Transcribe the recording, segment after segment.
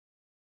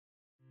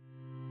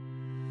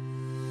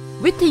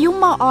วิทยุ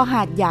มอ.ห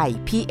าดใหญ่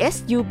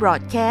PSU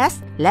Broadcast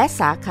และ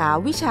สาขา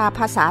วิชาภ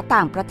าษาต่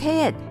างประเท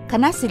ศค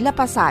ณะศิลป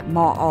ศาสตร์ม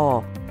อ.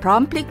พร้อ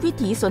มพลิกวิ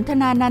ถีสนท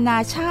นานานา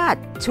ชาติ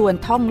ชวน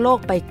ท่องโลก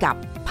ไปกับ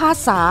ภา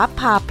ษา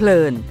พาเพ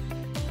ลิน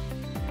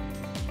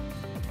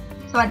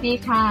สวัสดี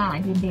ค่ะ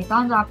ยินดีต้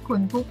อนรับคุ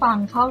ณผู้ฟัง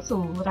เข้า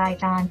สู่ราย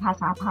การภา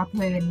ษาพาเพ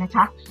ลินนะค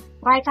ะ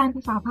รายการภ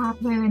าษาพาเ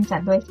พลินจั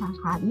ดโดยสา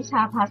ขาวิช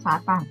าภาษา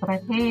ต่างประ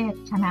เทศ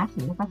คณะ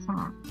ศิลปศา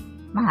สตร์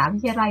มหาวิ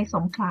ทยาลัยส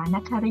งขลาน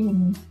คริน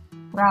ทร์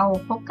เรา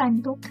พบกัน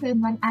ทุกคืน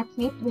วันอา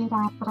ทิตย์เวล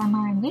าประม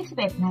าณ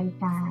 21:00 น.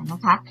น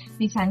ะคะ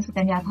ดิฉันสุ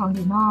กัญญาทอง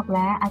ดีนอกแล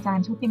ะอาจาร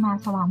ย์ชุติมา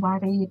สว่างวา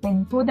รีเป็น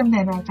ผู้ดำเนิ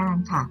นรายการ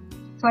ค่ะ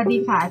สวัสดี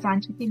ค่ะอาจาร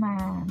ย์ชุติมา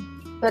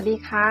สวัสดี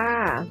ค่ะ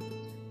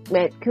เบ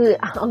สคือ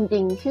เอาจ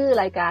ริงชื่อ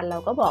รายการเรา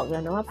ก็บอกแล้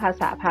วนะว่าภา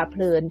ษาพาเพ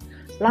ลิน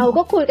เรา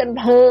ก็คุยกัน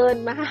เพลิน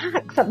มา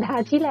กสัปดา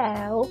ห์ที่แล้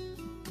ว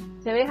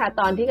ใช่ไหมคะ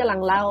ตอนที่กำลั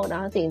งเล่าเนา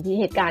ะสิ่งที่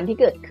เหตุการณ์ที่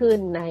เกิดขึ้น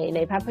ใน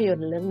ภาพยน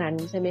ตร์เรื่องนั้น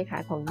ใช่ไหมคะ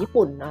ของญี่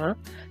ปุ่นเนาะ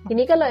ที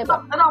นี้ก็เลยแบ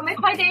บเราไม่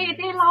ค่อย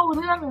ได้เล่าเ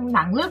รื่องห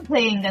นังเรื่องเพล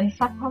งกัน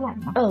สักเท่าไหร่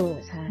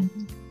ใช่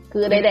คื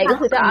อใดๆก็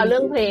คือจะเอาเรื่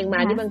องเพลงมา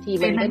ที่บางที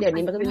มันก็เดี๋ยว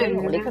นี้มันก็เป็นเรื่องข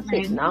องลิขสิ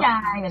ทธิ์เนาะ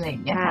อะไรอย่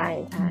างเงี้ยใช่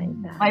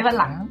ไว้วัน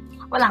หลัง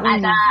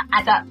อ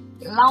าจจะ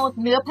เล่า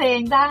เนื้อเพลง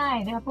ได้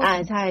นะคะ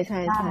ใช่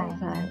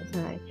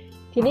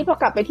ทีนี้พอ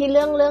กลับไปที่เ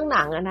รื่องห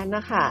นังอันนั้นน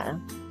ะคะ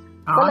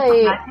ก็เลย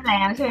ที่แ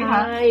ล้วใช่ไหมค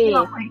ะ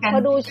พ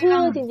อดูชื่อ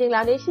จริงๆแล้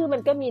วในชื่อมั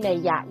นก็มีนัย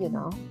ยะอยู่เ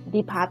นาะ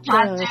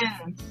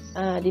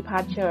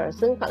departure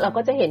ซึ่งเรา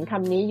ก็จะเห็นค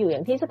ำนี้อยู่อย่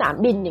างที่สนาม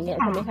บินอย่างเงี้ย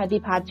ใช่ไหมคะ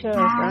departure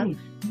นะ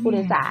ผู้โด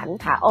ยสาร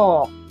ขาออ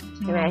ก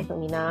ใช่ไหมตร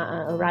งนี้นะ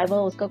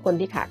arrivals ก็คน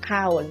ที่ขาเข้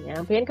าอะไรเงี้ย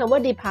เพราะฉะนั้นคำว่า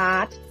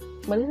depart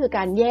มันก็คือก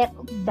ารแยก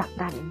จาก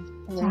กัน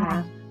ใช่ไหมคะ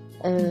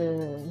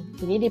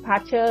ทีนี้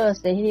departure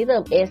ในที่นี้เติ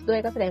ม s ด้วย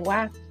ก็แสดงว่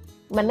า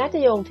มันน่าจะ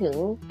โยงถึง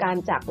การ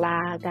จากลา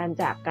การ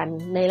จากกัน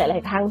ในหลา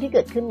ยๆครั้งที่เ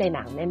กิดขึ้นในห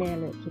นังแน่ๆ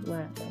เลยคิดว่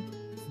า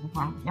นะค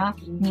ะก็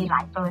มีหล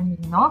ายกรณี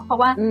เนาะเพราะ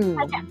ว่า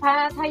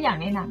ถ้าอย่าง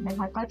ในหนังนะ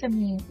คะก็จะ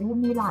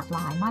มีหลากหล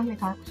ายมากเลย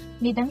ค่ะ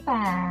มีตั้งแต่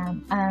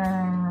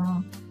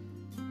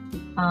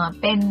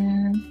เ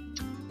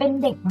ป็น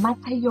เด็กมั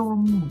ธยม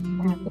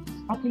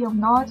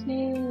เนาะ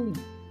ที่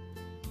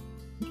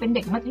เป็นเ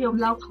ด็กมัธยม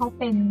แล้วเขา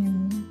เป็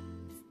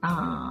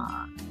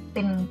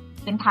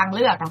นทางเ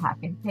ลือกอะค่ะ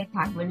เป็นเพศท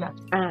างเลือก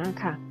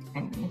ค่ะ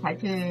นะคะ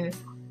คือ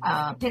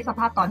เพศสภ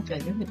าพตอนเกิด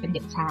ก็คือเป็นเ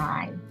ด็กชา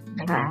ย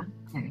นะคะ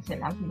เสร็จ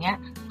แล้วทีเนี้ย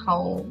เขา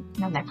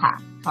นั่นแหละค่ะ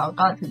เขา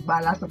ก็ถึงวา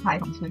ระสุดท้าย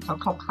ของชีวิตเข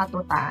าฆ่าตั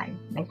วตาย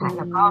นะคะแ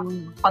ล้วก็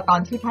พอตอน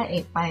ที่พระเอ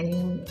กไ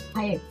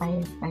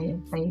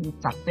ป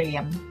จัดเตรีย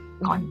ม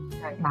ก่อน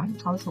นำ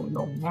เข้าสู่โร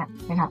งเนี่ย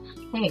นะคะ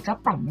พระเอกก็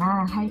แต่งหน้า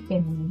ให้เป็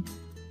น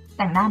แ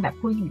ต่งหน้าแบบ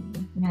ผู้หญิง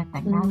เนี่ยแ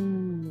ต่งหน้า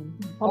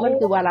เพราะมัน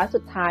คือวาระสุ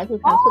ดท้ายคือ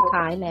ครั้งสุด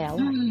ท้ายแล้ว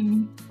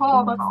พ่อ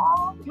ก็ร้อ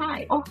งไห้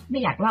ไม่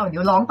อยากเล่าเดี๋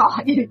ยวร้องต่อ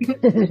อีก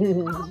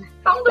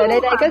แต่ใ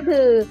ดๆก็คื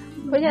อ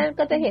เพราะฉะนั้น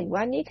ก็จะเห็นว่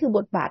านี่คือบ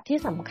ทบาทที่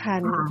สำคั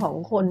ญของ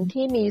คน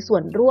ที่มีส่ว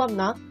นร่วม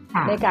เนาะ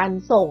ในการ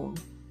ส่ง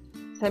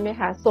ใช่ไหม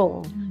คะส่ง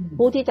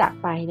ผู้ที่จาก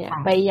ไปเนี่ย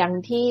ไปยัง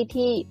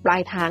ที่ปลา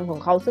ยทางของ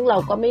เขาซึ่งเรา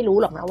ก็ไม่รู้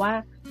หรอกนะว่า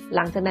ห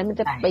ลังจากนั้นมัน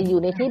จะไปอยู่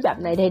ในที่แบบ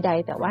ไหนใด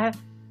ๆแต่ว่า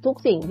ทุก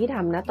สิ่งที่ท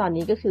ำนะตอน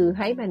นี้ก็คือใ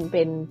ห้มันเ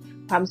ป็น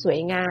ความสวย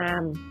งา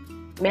ม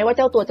แม้ว่าเ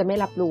จ้าตัวจะไม่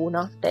รับรู้เน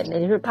าะแต่ใน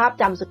ภาพ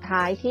จำสุด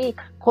ท้ายที่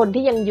คน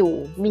ที่ยังอยู่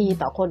มี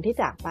ต่อคนที่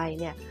จากไป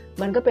เนี่ย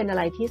มันก็เป็นอะไ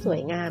รที่สว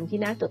ยงามที่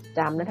น่าจดจ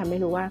ำและทำให้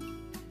รู้ว่า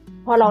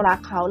พอเรารัก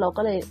เขาเรา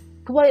ก็เลย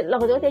คือว่าเรา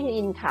ก็จะได้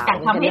ยินข่าวกัน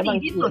แล้วบาง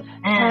ที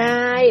ใ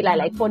ช่ห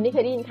ลายๆคนที่เค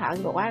ยได้ยินข่าว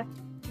บอกว่า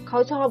เขา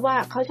ช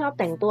อบ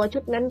แต่งตัวชุ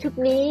ดนั้นชุด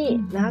นี้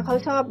นะเขา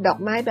ชอบดอก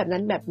ไม้แบบนั้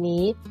นแบบ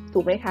นี้ถู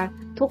กไหมคะ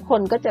ทุกค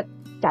นก็จะ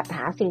จัดห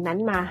าสิ่งนั้น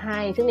มาให้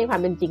ซึ่งในควา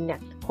มเป็นจริงเนี่ย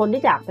คน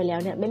ที่จากไปแล้ว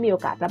เนี่ยไม่มีโอ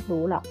กาสรับ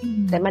รู้หรอก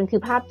แต่มันคื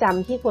อภาพจ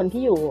ำที่คน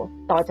ที่อยู่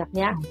ต่อจากเ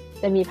นี้ย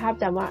จะมีภาพ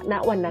จำว่าณ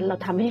วันนั้นเรา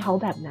ทำให้เขา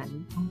แบบนั้น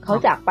เขา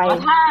จากไป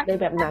ใน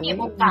แบบนั้นมี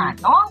โอกาส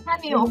เนาะถ้า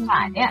มีโอกา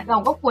สเนี่ยเรา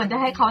ก็ควรจะ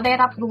ให้เขาได้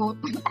รับรู้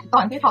ต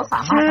อนที่เขาสา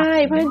มารถใช่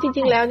เพราะจ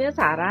ริงๆแล้วเนี่ย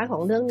สาระขอ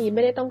งเรื่องนี้ไ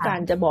ม่ได้ต้องการ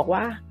จะบอก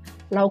ว่า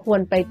เราคว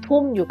รไปทุ่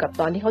มอยู่กับ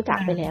ตอนที่เขาจา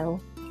กไปแล้ว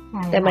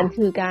แต่มัน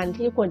คือการ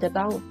ที่ควรจะ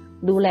ต้อง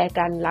ดูแล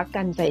กันรัก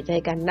กันใส่ใจ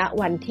กันณ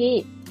วันที่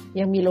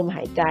ยังมีลมห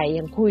ายใจ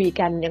ยังคุย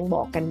กันยังบ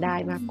อกกันได้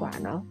มากกว่า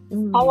เนาะ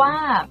เพราะว่า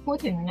พูด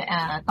ถึง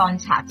ตอน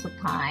ฉากสุด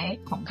ท้าย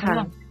ของเรื่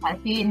อง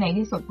ที่ใน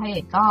ที่สุดพระเอ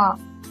กก็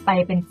ไป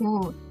เป็นผู้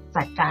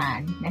จัดการ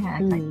นะคะ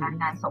จัดการ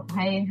งานศพ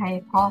ให้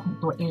พ่อของ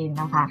ตัวเอง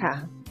นะคะ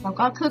แล้ว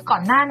ก็คือก่อ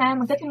นหน้านั้น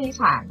มันก็จะมี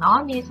ฉากเนาะ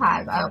มีฉาก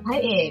พระ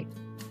เอก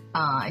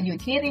อยู่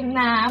ที่ริม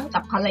น้ำกั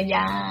บภรรย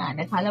า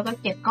นะคะแล้วก็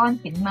เก็บก้อน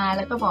หินมาแ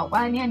ล้วก็บอกว่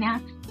าเนี่ย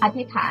อ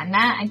ธิษฐานน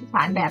ะอธิษฐ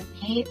านแบบ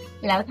นี้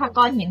แล้วถ้า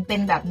ก้อนหินเป็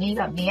นแบบนี้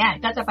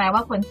ก็จะแปลว่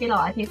าคนที่เรา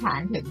อธิษฐาน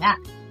ถึงอ่ะ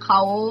เข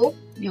า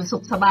อยู่สุ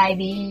ขสบาย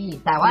ดี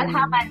แต่ว่าถ้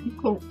ามัน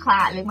ขรุขร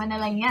ะหรือมันอะ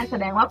ไรเงี้ยแส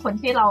ดงว่าคน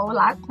ที่เรา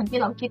รักคนที่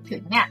เราคิดถึ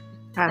งเนี่ย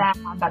จะ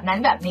แบบนั้น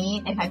แบบนี้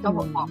นะคะก็บ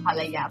อกภร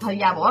รยา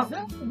บอกว่า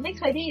ไม่เ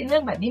คยได้ยินเรื่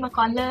องแบบนี้มา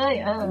ก่อนเลย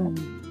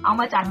เอา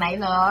มาจากไหน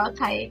เหรอ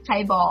ใคร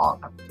บอก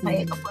ใคร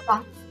ก็พูดว่า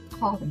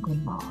พ่อเป็นคน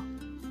บอก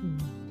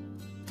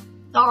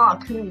ก็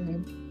คือ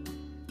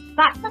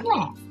รักนั่นแหล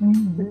ะ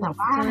แต่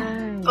ว่า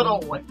โกร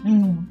ธ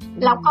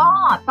แล้วก็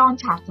ตอน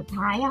ฉากสุด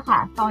ท้ายอะค่ะ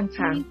ตอ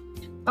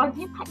น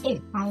ที่พระเอก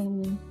ไป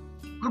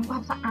ทำควา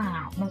มสะอา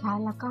ดนะคะ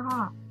แล้วก็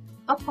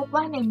พบ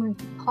ว่าในมือ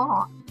ของพ่อ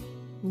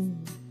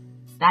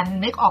ดัน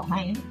นึกออกไหม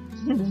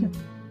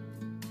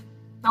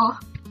เนาะ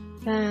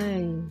ใช่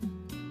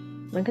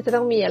มันก็จะต้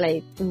องมีอะไร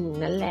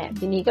นั่นแหละ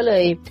ทีนี้ก็เล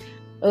ย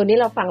นี่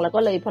เราฟังแล้ว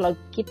ก็เลยพอเรา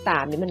คิดตา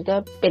มนี่มันก็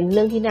เป็นเ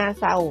รื่องที่น่า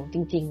เศร้าจ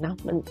ริงๆเนาะ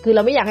มันคือเร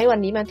าไม่อยากให้วัน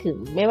นี้มาถึง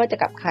ไม่ว่าจะ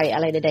กับใครอะ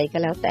ไรใดๆก็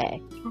แล้วแต่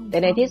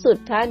ในที่สุด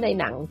ถ้าใน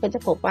หนังก็จะ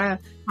พบว่า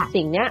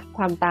สิ่งเนี้ยค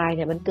วามตายเ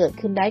นี่ยมันเกิด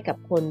ขึ้นได้กับ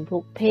คนทุ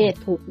กเพศ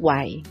ทุก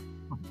วัย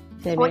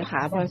ใช่ไหมค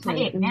ะเพราะพระ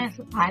เอกเนี่ย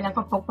สุดท้ายแล้ว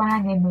ก็พบว่า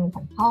ในมือข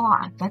องพ่อ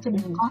ก็จะ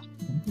มีก้อน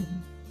หิน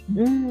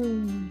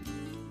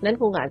นั่น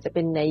คงอาจจะเ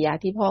ป็นนัยยะ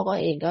ที่พ่อก็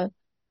เองก็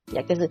อย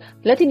ากจะซื้อ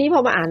แล้วทีนี้พอ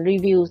มาอ่านรี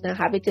วิวนะ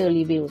คะไปเจอ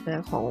รีวิวน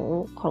ะ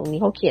ของนี้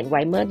เขาเขียนไ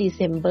ว้เมื่อ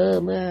December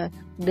เมื่อ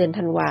เดือน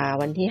ธันวา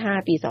วันที่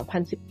5ปี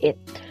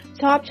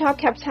2011ชอบ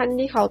แคปชั่น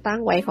ที่เขาตั้ง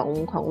ไว้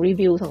ของรี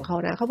วิวของเขา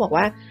นะเขาบอก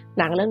ว่า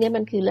หนังเรื่องนี้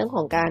มันคือเรื่องข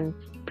องการ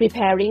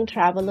preparing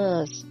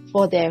travelers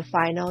for their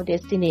final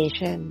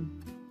destination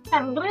ห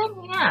นังเรื่อง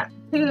นี้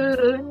คือ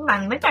หนั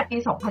งไม่จากปี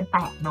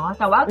2008เนาะ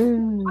แต่ว่า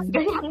มัน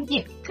ก็ยังหยิ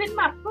บขึ้น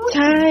มาพูดใ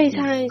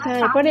ช่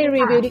ๆๆเพราะใน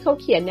รีวิวที่เขา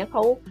เขียนเนี่ยเ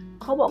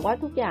ขาบอกว่า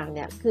ทุกอย่างเ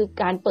นี่ยคือ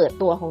การเปิด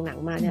ตัวของหนัง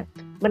มาเนี่ย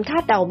มันคา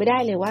ดเดาไม่ได้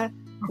เลยว่า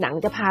หนัง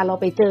จะพาเรา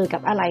ไปเจอกั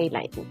บอะไรไหล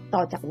ต่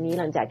อจากนี้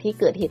หลังจากที่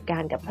เกิดเหตุกา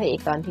รณ์กับพระเอก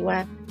ตอนที่ว่า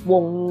ว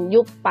ง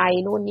ยุบไป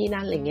นู่นนี่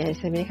นั่นอะไรเงี้ย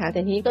ใช่ไหมคะแต่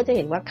ทีนี้ก็จะเ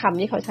ห็นว่าคำ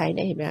ที่เขาใช้เ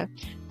นี่ยเห็นไหม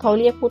เขา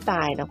เรียกผู้ต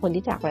ายนะคน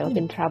ที่จากไปว่าเ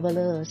ป็น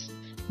travelers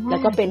แล้ว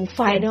ก็เป็น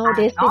final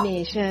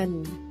destination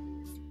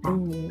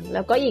แ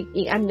ล้วก็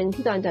อีกอันนึง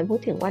ที่ตอนอาจารย์พูด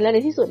ถึงว่าแล้วใน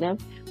ที่สุดนะ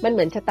มันเห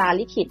มือนชะตา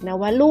ลิขิตนะ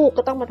ว่าลูก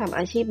ก็ต้องมาทำ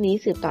อาชีพนี้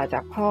สืบต่อจา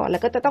กพ่อแล้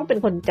วก็จะต้องเป็น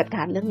คนจัดก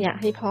ารเรื่องนี้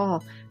ให้พ่อ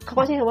เขา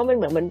ก็ใช้คำว่ามันเ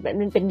หมือน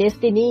มันเป็นเดส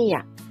ตินี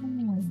อ่ะ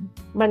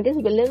มันก็คื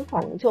อเป็นเรื่องข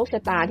องโชคช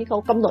ะตาที่เขา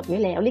กำหนดไว้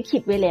แล้วลิขิ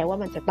ตไว้แล้วว่า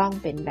มันจะต้อง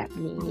เป็นแบบ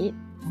นี้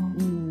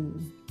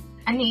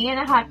อันนี้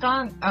นะคะก็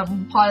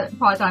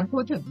พออาจารย์พู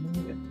ดถึง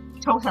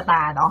โชคชะต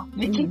าเนาะ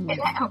ลิขิตไป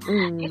แล้ว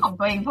ที่ของ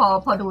ตัวเอง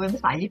พอดูเป็นภ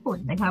าษาญี่ปุ่น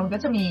นะคะมันก็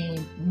จะมี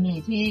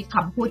ที่ค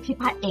ำพูดที่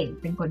พระเอก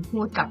เป็นคนพู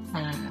ดกับ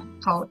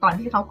เขาตอน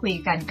ที่เขาคุย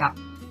กันกับ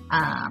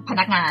พ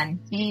นักงาน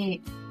ที่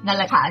นั่นแ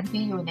หละค่ะ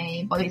ที่อยู่ใน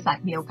บริษัท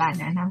เดียวกัน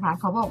นะคะ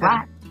เขาบอกว่า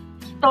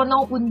โตโน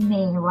อุนเน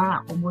ว่า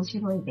โอโมชิ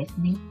โรเดส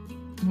นิ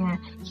เนี่ย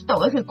ฮิโตะ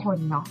ก็คือคน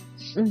เนาะ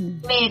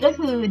เมก็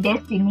คือเด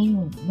สตินี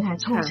นะคะ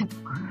โชคชะ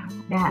ตา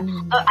นะคะ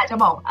อาจจะ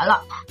บอกแล้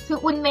วคือ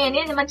อุนเมเ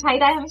นี่ยมันใช้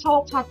ได้ทั้งโช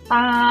คชะต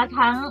า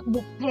ทั้ง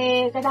บุพเพ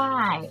ก็ได้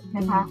น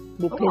ะคะ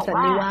บุพเพสัน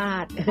นิวา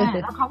ส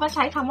แล้วเขาก็ใ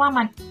ช้คำว่า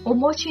มันโอ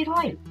โมชิโ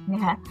ร่น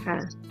ะคะ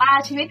ตา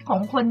ชีวิตของ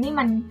คนนี่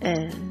มัน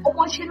โอโม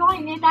ชิโร่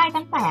เนี่ยได้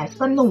ตั้งแต่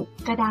สนุก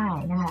ก็ได้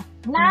นะคะ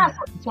น่า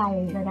สนใจ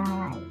ก็ได้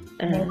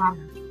นะคะ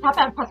ถ้าเ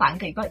ป็นภาษาอัง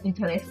กฤษก็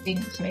interesting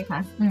ใช่ไหมคะ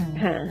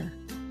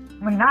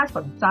มันน่าส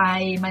นใจ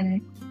มัน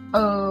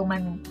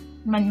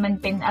มัน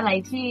เป็นอะไร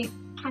ที่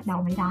คาดเดา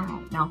ไม่ได้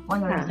เนาะว่า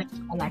เราจะ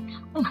อะไร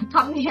ค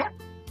ำนี้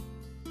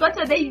ก็จ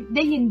ะไ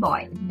ด้ยินบ่อ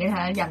ยนะค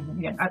ะอย่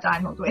างอาจาร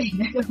ย์ของตัวเอง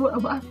เนี่ยก็พูด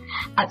ว่า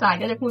อาจารย์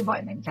ก็จะพูดบ่อย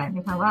เหมือนกันน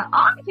ะคะว่าอ๋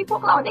อที่พว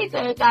กเราได้เจ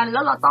อกันแล้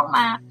วเราต้องม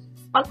า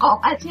ประกอบ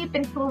อาชีพเป็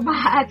นครูบา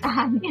อาจา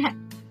รย์เนี่ย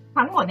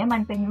ทั้งหมดเนี่ย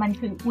มัน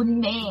คืออุน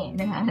เม่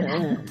นะคะ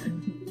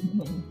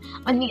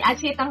มันมีอา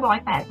ชีพตั้ง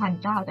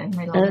108,000 เจ้าแต่ทำไ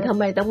ม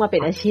ต้องมาเป็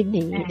นอาชีพ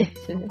นี้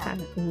ใช่ไหมคะ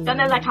ก็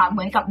นั่นแหละค่ะเห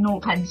มือนกับโน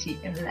คันชิ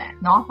นั่นแหละ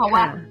เนาะเพราะว่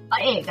าพร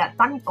ะเอก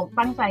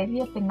ตั้งใจที่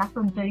จะเป็นนักด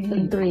นต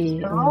รี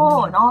เ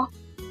นาะ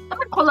แล้ว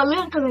มันคนละเ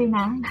รื่องกันเลยน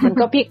ะมัน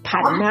ก็พลิกผั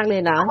นมากเล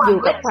ยนะอยู่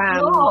กับความ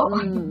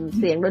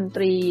เสียงดนต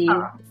รี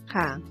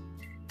ค่ะ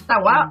แต่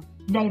ว่า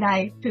ใด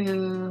ๆคือ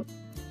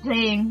เพล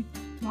ง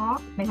เนาะ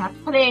นะคะ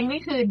เพลงนี่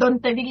คือดน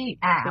ตรี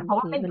เพราะ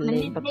ว่าไม่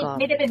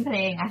ได้เป็นเพล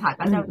งอะค่ะ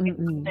ก็จะเป็น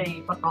ดนตรี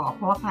ประกอบเ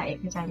พราะว่าพระเอก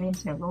คือจะเล่น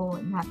เชลโล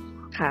นะคะ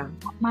ค่ะ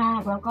มา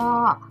กแล้วก็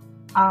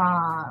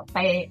ไป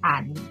อ่า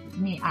น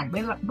เ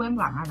บื้อง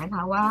หลังนะค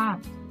ะว่า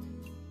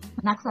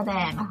นักแสด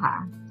งอะค่ะ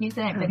ที่แส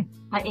ดงเป็น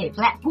พระเอก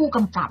และผู้ก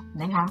ำกับ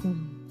นะคะ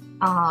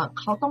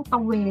เขาต้องตร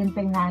ะเวนไป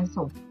งานศ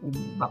พ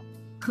แบบ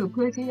คือเ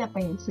พื่อที่จะไป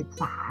ศึก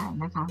ษา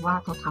นะคะว่า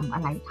เขาทำอะ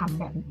ไรทำ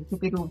แบบไหนคือ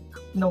ไปดู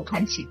โนคั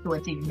นชิตัว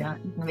จริงเนี่ย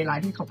ในเวลา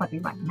ที่เขาปฏิ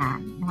บัติงาน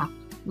นะคะ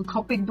เขา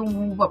ไปดู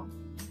แบบ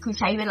คือ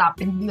ใช้เวลาเ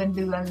ป็นเดือน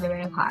เลย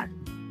ค่ะ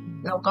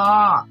แล้วก็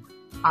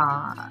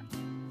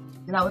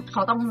แล้วเข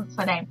าต้องแส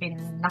ดงเป็น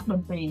นักด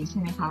นตรีใช่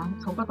ไหมคะ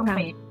เขาก็ต้องไป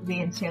เรี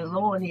ยนเชลโล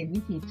เรียน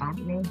วิธีการ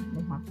เล่นน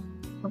ะคะ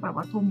ก็แบบ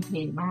ว่าทุ่มเท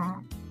มาก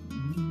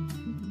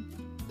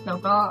แล้ว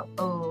ก็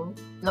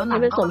แล้วหนัง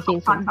ก็ประสบ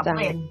ความสำ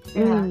เร็จ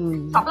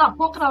สำหรับ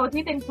พวกเรา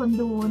ที่เป็นคน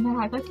ดูนะค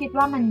ะก็คิด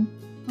ว่า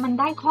มัน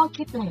ได้ข้อ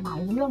คิดหลาย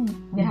ๆเรื่อง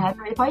นะคะโด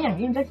ยเฉพาะอย่าง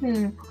ยิ่งก็คือ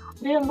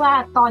เรื่องว่า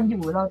ตอนอ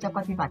ยู่เราจะป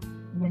ฏิบัติ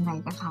ยังไง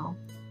กับเขา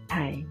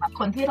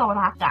คนที่เรา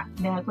รักอ่ะ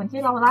เนี่ยคน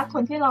ที่เรารักค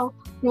นที่เรา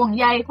ห่วง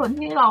ใยคน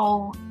ที่เรา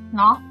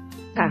เนาะ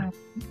ค่ะ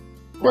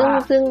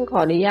ซึ่งข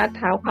ออนุญาตเ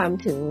ท้าความ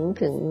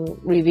ถึง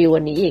รีวิว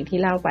วันนี้อีกที่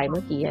เล่าไปเ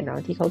มื่อกี้เนาะ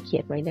ที่เขาเขี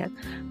ยนไว้เนี่ย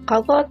เขา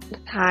ก็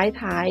ท้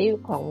าย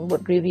ของบ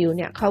ทรีวิวเ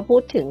นี่ยเขาพู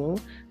ดถึง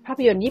ภาพ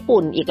ยนตร์ญี่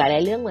ปุ่นอีกหลา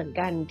ยๆเรื่องเหมือน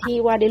กันที่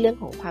ว่าด้วยเรื่อง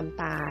ของความ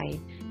ตาย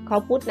เขา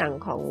พูดหนัง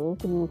ของ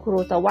คุณคุโร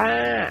ซาวะ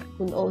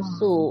คุณโอ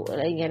ซุอะไ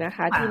รอย่างเงี้ยนะค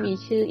ะที่มี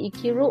ชื่ออิ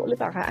คิรุหรือเ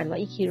ปล่าคะอ่านว่า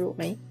อิคิรุไ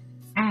หม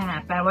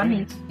แปลว่ามี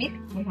ชีวิต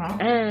นะคะ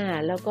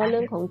แล้วก็เรื่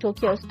องของ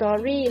Tokyo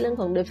Story เรื่อง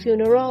ของ The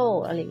Funeral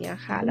อะไรอย่างเงี้ย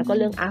ค่ะแล้วก็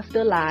เรื่อง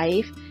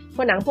Afterlife พ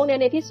อหนังพวกนี้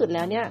ในที่สุดแ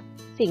ล้วเนี่ย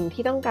สิ่ง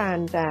ที่ต้องการ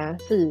จะ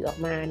สื่อออก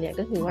มาเนี่ย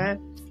ก็คือว่า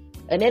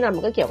แน่นอน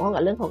มันก็เกี่ยวข้องกั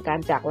บเรื่องของการ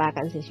จากลาก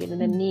ารเสียชีวิต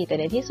นั่นนี่แต่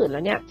ในที่สุดแล้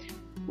วเนี่ย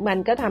มัน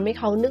ก็ทำให้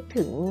เขานึก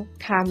ถึง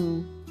ค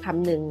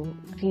ำหนึ่ง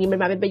ทีนี้มัน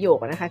มาเป็นประโยค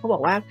นะคะเขาบอ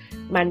กว่า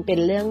มันเป็น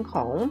เรื่องข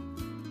อง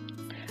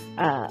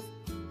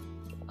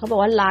เขาบอก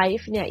ว่า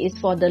life เนี่ย is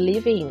for the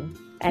living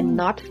and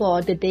not for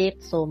the dead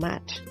so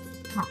much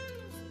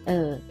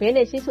เพราะใ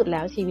นที่สุดแ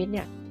ล้วชีวิตเ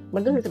นี่ยมั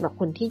นก็คือสำหรับ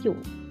คนที่อยู่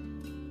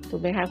ถู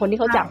กไหมคะคนที่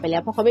เขาจากไปแล้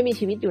วเพราะเขาไม่มี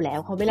ชีวิตอยู่แล้ว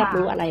เขาไม่รับ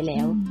รู้อะไรแล้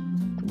ว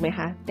ถูกไหมค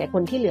ะแต่ค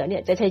นที่เหลือเนี่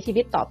ยจะใช้ชี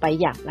วิตต่อไป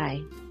อย่างไร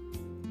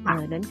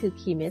นั่นคือ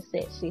key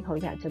message ที่เขา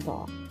อยากจะบ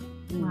อก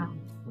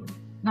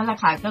นั่นแหละ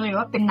ค่ะก็เลย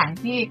ว่าเป็นหนัง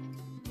ที่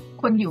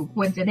คนอยู่ค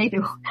วรจะได้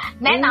ดู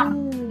แนะน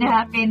ำนะค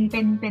ะเ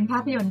ป็นภา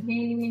พยนตร์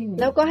ที่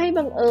แล้วก็ให้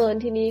บังเอิญ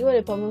ทีนี้ก็เล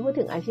ยพอมาพูด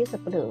ถึงอาชีพสั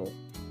บปะเหร่อ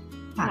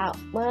ข่าว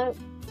ว่า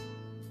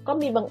ก็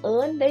มีบังเอิ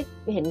ญได้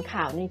เห็น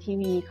ข่าวในที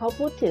วีเขา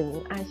พูดถึง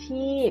อา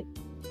ชีพ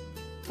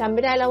จำไ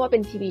ม่ได้แล้วว่าเป็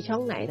นทีวีช่อ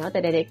งไหนเนาะแต่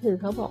ใดๆคือ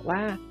เขาบอกว่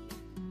า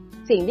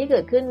สิ่งที่เกิ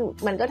ดขึ้น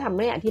มันก็ทำใ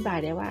ห้อธิบาย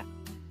ได้ว่า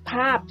ภ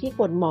าพที่ค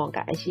นมอง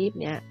กับอาชีพ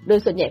เนี้ยโดย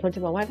ส่วนใหญ่คนจ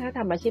ะมองว่าถ้าท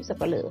ำอาชีพสับ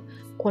ปะเหร่อ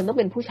คนต้อง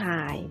เป็นผู้ช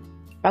าย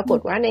ปรากฏ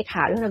ว่าใน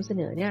ข่าวที่นำเส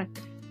นอเนี่ย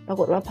ปรา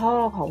กฏว่าพ่อ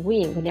ของผู้ห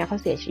ญิงคนนี้เขา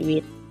เสียชีวิ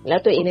ตแล้ว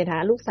ตัวเองในฐาน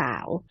ะลูกสา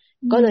ว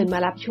ก็เลยมา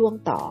รับช่วง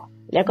ต่อ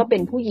แล้วก็เป็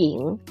นผู้หญิง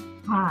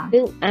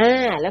ซึ่ง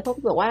แล้วเขา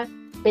บอกว่า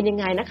เป็นยัง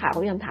ไงนะข่าวเข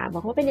าพยายามถามบอ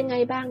กว่าเป็นยังไง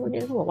บ้างเ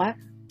นี่ยเขาบอกว่า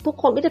ทุก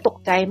คนก็จะตก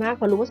ใจมาก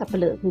พอรู้ว่าสับปะ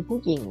เหร่อคือผู้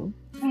หญิง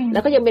แล้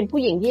วก็ยังเป็นผู้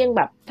หญิงที่ยังแ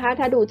บบ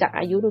ถ้าดูจาก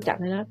อายุดูจาก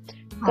นะ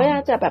ก็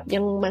จะแบบยั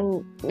ง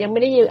ไ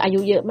ม่ได้อายุ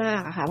เยอะมา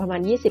กอะค่ะประมาณ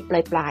20ป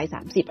ลาย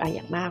30อ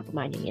ย่างมากประม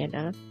าณอย่างเงี้ยน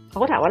ะเขา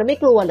ก็ถามว่าไม่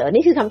กลัวเหรอ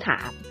นี่คือคำถ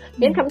าม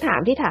เป็นคำถาม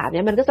ที่ถามเ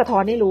นี่ยมันก็สะท้อ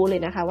นให้รู้เล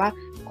ยนะคะว่า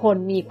คน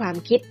มีความ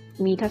คิด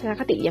มีทัศน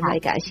คติอย่างไร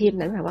กับอาชีพ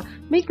นั้นถามว่า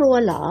ไม่กลัว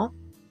เหรอ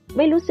ไ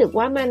ม่รู้สึก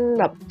ว่ามัน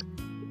แบบ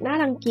น่า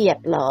รังเกียจ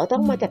เหรอต้อ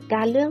งมาจัดก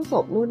ารเรื่องศ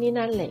พนู่นนี่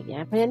นั่นอะไรอย่างเงี้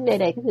ยเพราะฉะนั้นใ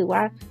ดๆก็คือว่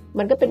า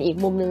มันก็เป็นอีก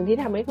มุมนึงที่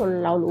ทำให้คน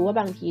เรารู้ว่า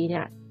บางทีเ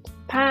นี่ย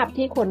ภาพ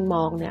ที่คนม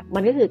องเนี่ยมั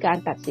นก็คือการ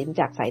ตัดสิน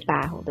จากสายตา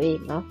ของตัวเอง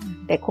เนาะ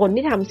แต่คน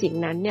ที่ทำสิ่ง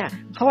นั้นเนี่ย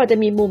เขาอาจจะ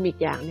มีมุมอีก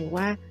อย่างหนึ่ง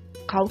ว่า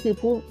เขาคือ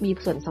ผู้มี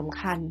ส่วนสำ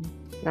คัญ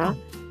เนาะ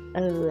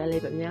อะไร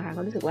แบบนี้ค่ะเข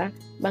ารู้สึกว่า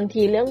บาง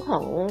ทีเรื่องขอ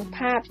งภ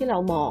าพที่เรา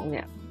มองเ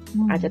นี่ย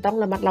อาจจะต้อง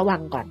ระมัดระวั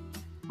งก่อน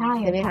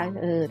ใช่ไหมคะ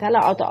ถ้าเร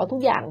าเอาทุ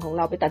กอย่างของเ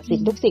ราไปตัดสิน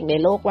ทุกสิ่งใน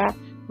โลกว่า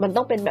มัน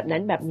ต้องเป็นแบบนั้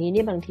นแบบนี้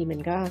นี่บางทีมัน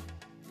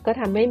ก็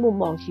ทำให้มุม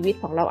มองชีวิต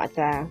ของเราอาจ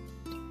จะ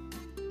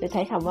ใ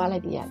ช้คำว่าอะไร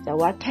ดีจะ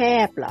ว่าแค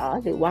บเหรอ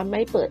หรือว่าไ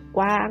ม่เปิดก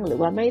ว้างหรือ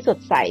ว่าไม่สด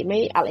ใสไม่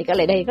อะไรก็อะ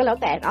ไรใดก็แล้ว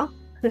แต่เนาะ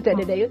แต่ใ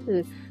ดๆก็คือ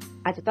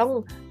อาจจะต้อง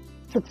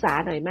ศึกษา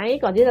หน่อยไหม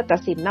ก่อนที่จะตัด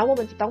สินนะว่า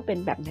มันจะต้องเป็น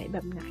แบบไหนแบ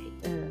บไหน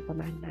ประ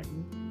มาณนั้น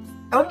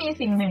ก็มี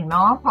สิ่งหนึ่งเน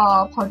าะ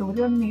พอดูเ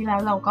รื่องนี้แล้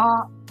วเราก็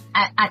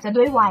อาจจะ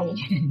ด้วยวัย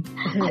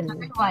อาจจะ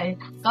ด้วยวัย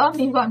ก็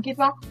มีความคิด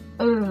ว่า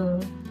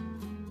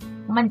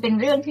มันเป็น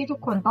เรื่องที่ทุก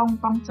คน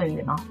ต้องเจอ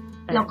เนาะ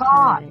แล้วก็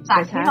จา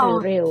กที่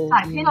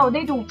เราไ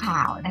ด้ดูข่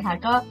าวนะคะ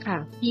ก็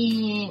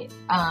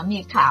มี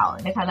ข่าว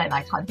นะคะหลา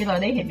ยๆข่าวที่เรา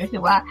ได้เห็นก็คื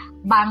อว่า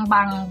บ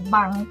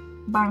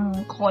าง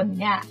คน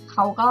เนี่ยเข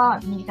าก็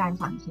มีการ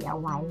สั่งเสีย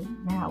ไว้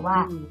นะคะว่า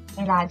เ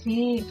วลา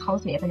ที่เขา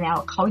เสียไปแล้ว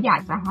เขาอยา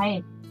กจะให้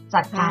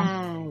จัดการ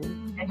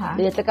นะคะเ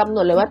ดี๋ยวจะกำหน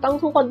ดเลยว่า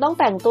ทุกคนต้อง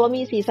แต่งตัว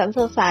มีสีสันส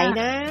ดใส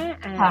นะ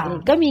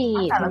ก็มี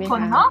แต่ละค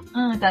นเนาะ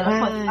แต่ละ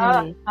คน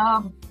ก็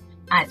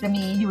อาจจะ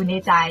มีอยู่ใน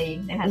ใจ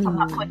นะคะสำห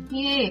รับคน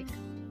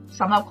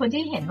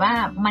ที่เห็นว่า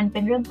มันเป็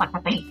นเรื่องปก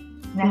ติ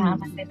นะคะ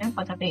มันเป็นเรื่อง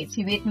ปกติ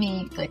ชีวิตมี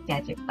เกิดแก่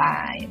เจ็บตา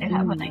ยนะค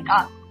ะเพราะนั้นก็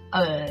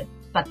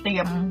จัดเตรี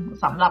ยม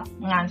สำหรับ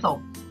งานศพ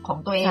ของ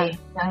ตัวเอง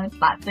นะ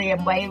จัดเตรียม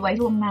ไว้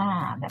ล่วงหน้า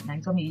แบบนั้น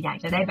ก็มีอยาก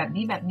จะได้แบบ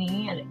นี้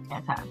อะไรอย่างเงี้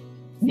ยค่ะ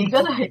นี่ก็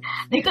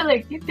เลย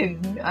คิดถึง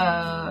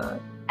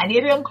อันนี้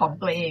เรื่องของ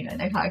ตัวเอง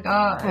นะคะก็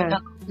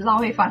เล่า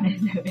ให้ฟัง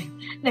เลย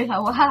นะคะ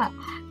ว่า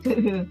คื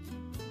อ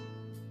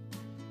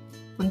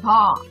คุณพ่อ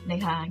น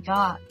ะคะก็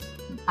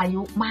อา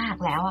ยุมาก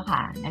แล้วอะค่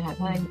ะนะคะ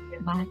ก็อายุเยอ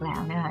ะมากแล้ว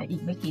นะคะอี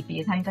กไม่กี่ปี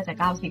ท่านก็จะ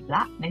90ล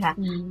ะนะคะ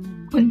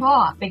คุณพ่อ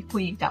ไปคุ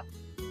ยกับ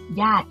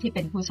ญาติที่เ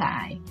ป็นผู้ชา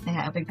ยนะค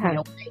ะไปคุย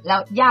แล้ว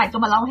ญาติก็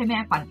มาเล่าให้แม่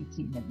ฟังอีก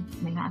ทีนึง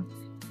นะคะ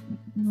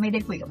ไม่ได้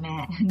คุยกับแม่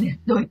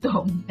โดยตร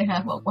งนะคะ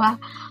บอกว่า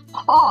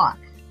พ่อ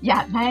อย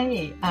ากให้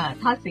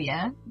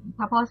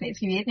ถ้าพ่อเสีย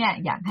ชีวิตเนี่ย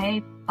อยากให้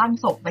ตั้ง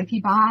ศพไว้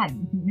ที่บ้าน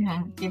นะคะ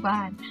ที่บ้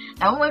านแ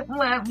ต่ว่าเ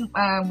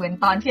หมือน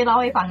ตอนที่เล่า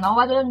ให้ฟังเนาะ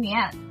ว่าเรื่องนี้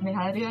นะค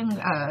ะเรื่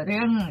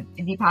อง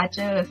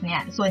departures เนี่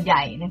ยส่วนให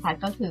ญ่นะคะ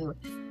ก็คือ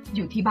อ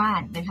ยู่ที่บ้า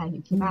นนะคะอ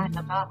ยู่ที่บ้านแ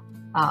ล้วก็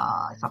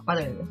สับปะเห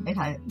ร่อนะค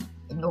ะ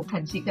โนคั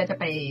นชิก็จะ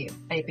ไ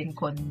ปเป็น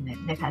คน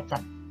นะคะจั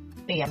ด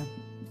เตรียม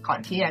ก่อน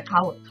ที่จะเ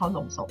ข้าล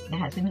งศพน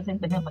ะคะซึ่ง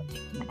เป็นเรื่องปกติ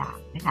ธรรมดา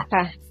นะคะ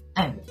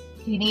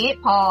ทีนี้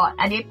พอ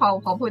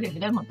พูดถึง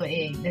เรื่องของตัวเอ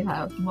งนะคะ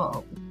บอก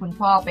คุณ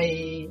พ่อไป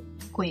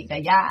คุยกั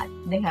บญาติ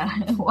นะคะ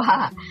ว่า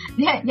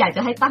เนี่ยอยากจ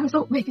ะให้ตั้งศ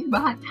พไว้ที่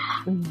บ้าน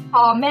พ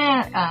อแม่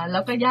แล้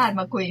วก็ญาติ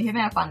มาคุยให้แ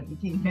ม่ฟังอีก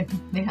ทีนึง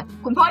นะคะ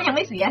คุณพ่อยังไ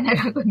ม่เสียนะ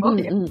คะคุณพ่อ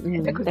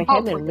แต่แค่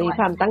เหมือนมีค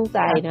วามตั้งใจ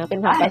นะเป็น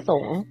ความประส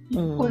งค์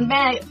คุณแ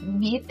ม่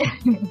บีท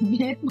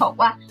บอก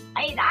ว่าไ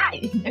ม่ได้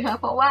นะคะ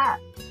เพราะว่า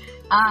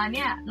เ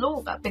นี่ยลู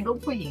กเป็นลูก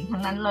ผู้หญิงทั้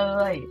งนั้นเล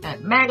ย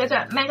แม่ก็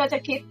จะ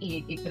คิด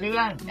อีกเรื่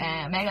อง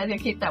แม่ก็จะ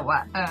คิดแต่ว่า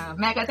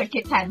แม่ก็จะคิ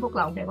ดแทนพวกเ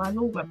ราแต่ว่า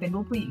ลูกเป็นลู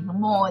กผู้หญิงทั้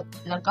งหมด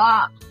แล้วก็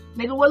ไ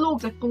ม่รู้ว่าลูก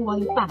จะกลัว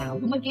หรือเปล่า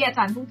เมื่อกี้อาจ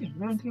ารย์พูดถึง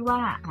เรื่องที่ว่า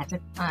อาจจะ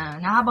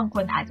นะคะบางค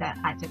นอาจ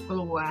จะก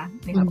ลัว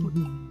นะคะพูด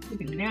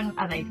ถึงเรื่อง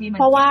อะไรที่มัน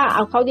เพราะว่าเอ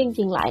าเข้าจ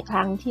ริงๆหลายค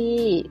รั้งที่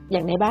อย่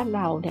างในบ้านเ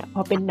ราเนี่ยพ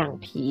อเป็นหนัง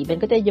ผีมัน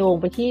ก็จะโยง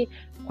ไปที่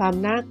ความ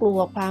น่ากลัว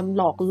ความ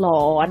หลอกหล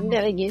อนอ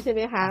ะไรอย่างงี้ใช่ไห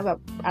มคะแบบ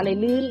อะไร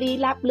ลี้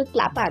ลับลึก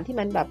ลับที่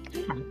มันแบบ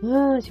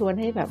ชวน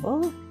ให้แบบ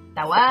แ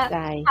ต่ว่า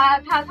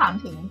ถ้าถาม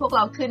ถึงพวกเร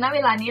าคือณเว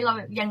ลานี้เรา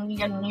ยัง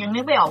นึ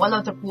กไม่ออกว่าเรา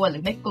จะกลัวหรื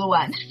อไม่กลัว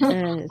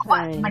เพราะ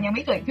มันยังไ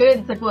ม่เกิดขึ้น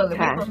จะกลัวหรือ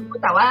ไม่กลัว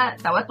แต่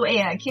ว่าตัวเอ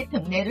งคิดถึ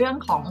งในเรื่อง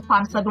ของควา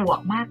มสะดวก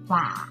มากก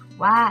ว่า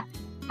ว่า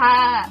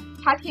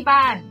ถ้าที่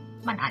บ้าน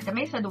มันอาจจะไ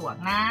ม่สะดวก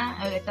นะ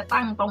จะ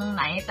ตั้งตรงไ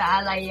หนจะอ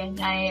ะไรยัง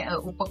ไง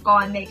อุปก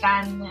รณ์ในกา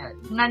ร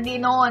นั่นนี่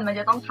โน่นมัน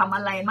จะต้องทำอ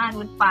ะไรมาก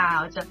หรือเปล่า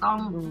จะต้อง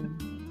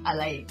อะ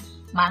ไร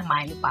มากมา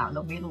ยหรือเปล่าเร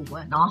าไม่รู้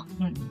เนาะ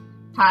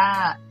ถ้า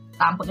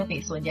ตามปกติ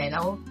ส่วนใหญ่แ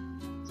ล้ว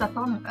จะ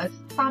ต้อง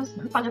ตาม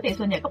ปกติ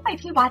ส่วนใหญ่ก็ไป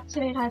ที่วัดใช่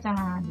ไหมคะอาจา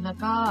รย์แล้ว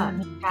ก็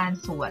มีการ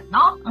สวดเน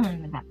าะ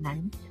แบบนั้น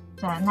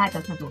จะน่าจะ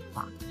สะดวกก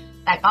ว่า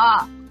แต่ก็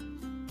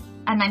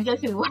อันนั้นก็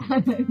คือว่า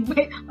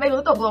ไม่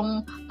รู้ตกล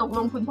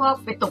งคุณพ่อ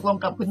ไปตกลง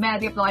กับคุณแม่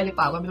เรียบร้อยหรือเป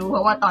ล่าก็ไม่รู้เพร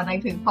าะว่าตอนนั้น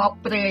ถึงพ่อ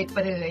เปรย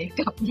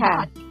กับญา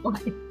ติไว้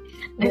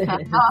นะคะ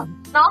ก็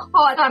เนาะพ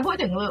ออาจารย์พูด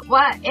ถึง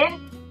ว่า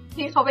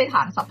ที่เขาไปถ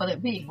ามสับปะเลอ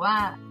ผู้หญิงว่า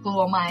กลั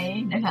วไหม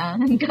นะคะ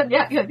ก็เนี่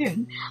ยก็ถึง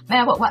แม่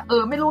บอกว่า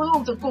ไม่รู้ลู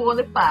กจะกลัวห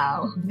รือเปล่า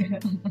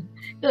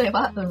ก็เลย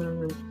ว่า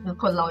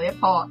คนเราเนี่ย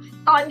พอ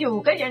ตอนอยู่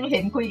ก็ยังเห็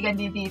นคุยกัน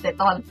ดีๆแต่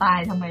ตอนตาย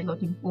ทำไมเรา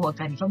ถึงกลัว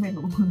กันก็ไม่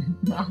รู้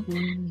นะ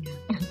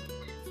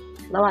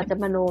เราอาจจะ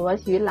มโนว่า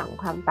ชีวิตหลัง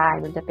ความตาย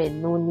มันจะเป็น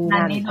นู่นนี่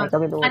นั่นก็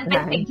ไม่รู้มันเป็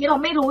นสิ่งที่เรา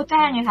ไม่รู้แ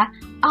จ้งไงคะ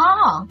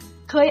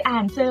เคยอ่า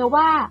นเจอ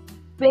ว่า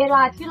เวล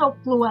าที่เรา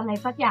กลัวอะไร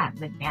สักอย่าง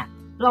หนึ่งเนี่ย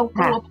เราก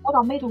ลัวเพราะเร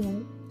าไม่รู้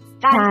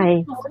การ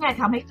ที่รู้เนี่ย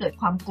ทำให้เกิด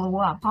ความกลัว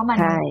เพราะมัน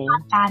คา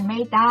ดการไม่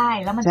ได้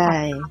แล้วมันสัม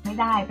ผัสไม่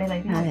ได้ไปอะไร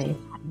ที่เราสั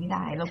มผัสไม่ไ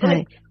ด้เราก็เล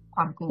ยค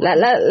วามกลัวแ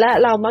ละ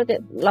เรา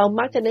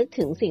มักจะนึก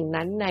ถึงสิ่ง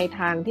นั้นใน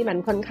ทางที่มัน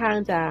ค่อนข้าง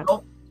จะ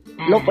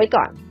ลบไว้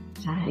ก่อน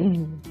ใช่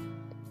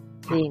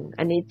จริง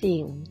อันนี้จริ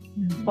ง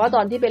เพราะต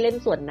อนที่ไปเล่น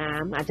สวนน้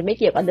ำอาจจะไม่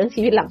เกี่ยวกับเรื่อง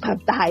ชีวิตหลังความ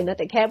ตายนะ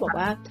แต่แค่บอก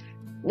ว่า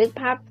นึก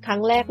ภาพครั้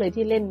งแรกเลย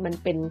ที่เล่นมัน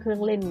เป็นเครื่อ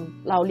งเล่น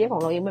เราเรียกขอ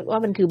งเราเองว่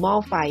ามันคือหม้อ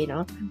ไฟเนา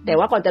ะแต่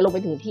ว่าก่อนจะลงไป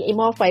ถึงที่ไอ้ห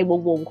ม้อไฟ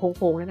วงๆโ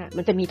ค้งๆนั่นน่ะ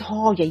มันจะมีท่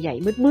อใหญ่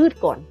ๆมืด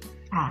ๆก่อน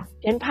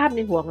ฉะนั้นภาพใน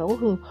หัวเราก็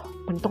คือ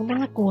มันต้องน่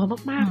ากลัว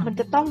มากๆมัน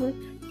จะต้อง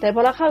แต่พ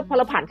อเ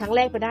ราผ่านครั้งแร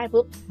กไปได้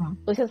ปุ๊บ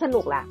ฉันส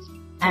นุกละ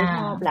ช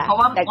อบละ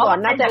แต่ก่อน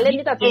น่าจะเล่น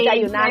นี่ตัดสินใจ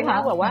อยู่นานมา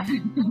กบอกว่า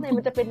ข้างใน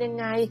มันจะเป็นยัง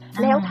ไง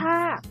แล้วถ้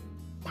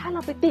าเร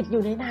าไปติดอ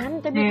ยู่ในนั้น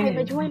จะมีใคร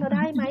มาช่วยเราไ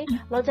ด้ไหม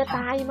เราจะต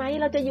ายไหม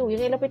เราจะอยู่ยั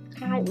งไงเราไปค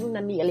าย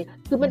นั่นนี่อะไร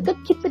คือมันก็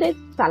คิดไปได้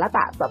สาร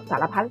พั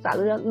ด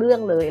เรื่อง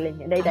เลยอะไรอย่าง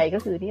เงี้ยใดๆก็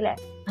คือนี่แหละ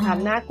ความ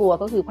น่ากลัว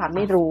ก็คือความไ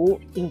ม่รู้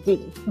จริง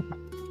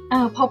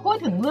ๆพอพูด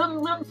ถึงเรื่อ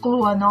งกลั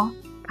วเนาะ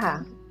ค่ะ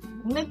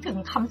นึกถึง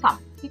คำศัพ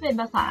ท์ที่เป็น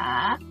ภาษา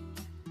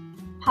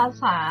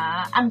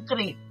อังก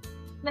ฤษ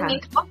มันมี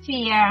คำว่า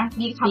fear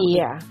มีคำ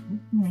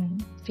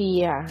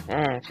fear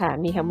ค่ะ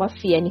มีคำว่า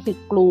fear นี่คือ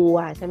กลัว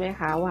ใช่ไหม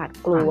คะหวาด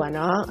กลัวเ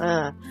นาะ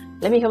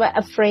แล้วมีคำว่า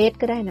afraid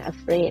ก็ได้นะ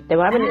afraid แต่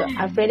ว่ามัน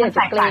afraid อาจจ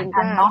ะเกรง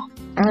ว่า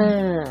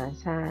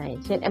ใช่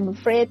เช่น I'm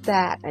afraid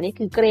that อันนี้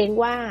คือเกรง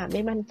ว่าไ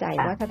ม่มั่นใจ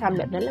ว่าถ้าทำ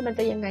แบบนั้นแล้วมัน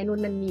จะยังไงนู่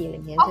นนั่นนี่อะไร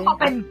เงี้ยใช่ไหม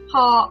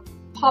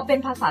พอเป็น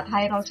ภาษาไท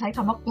ยเราใช้ค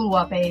ำว่ากลัว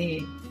ไป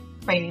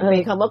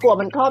คำว่ากลัว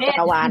มันครอบจั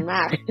กรวาลม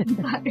าก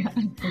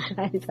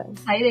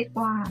ใช้ได้ก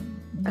ว้าง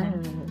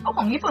ข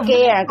องญี่ปุ่น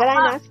scare ก็ได้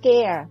นะ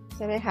scare ใ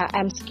ช่ไหมคะ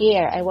I'm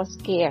scared I was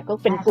scared ก็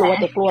เป็นกลัว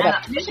แต่กลัวแบบ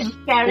นึกถึง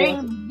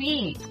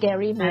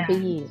scary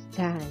movie ใ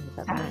ช่ป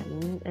ระมาณ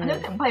นึก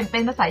ถึงเป็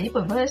นภาษาญี่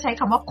ปุ่นเขาจะใช้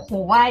คำว่าโค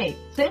ไว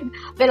ซึ่ง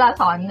เวลา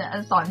ส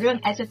อนเรื่อง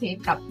adjective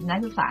กับนัก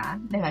ศึกษา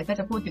เนี่ยก็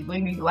จะพูดถึงเรื่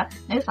องนี้ว่า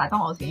นักศึกษาต้อ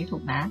งออกเสียงให้ถู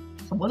กนะ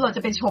สมมติเราจ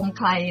ะไปชมใ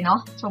ครเนาะ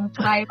ชมใค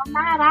รว่า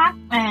น่ารัก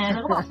แล้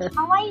วก็บอกค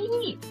าวา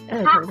อิ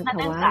ถ้านัก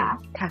ศึกษา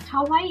คา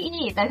วา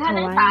อิแต่ถ้า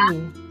นักศึกษา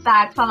จา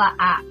กสระ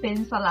อะเป็น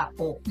สระโ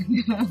อ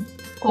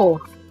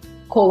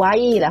โควา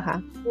อิเหรอคะ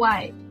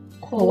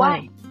โควา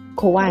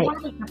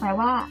อิจะแปล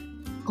ว่า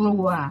กลั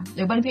วห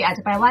รือบางทีอาจจ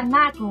ะแปลว่า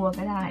น่ากลัว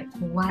ก็ได้โค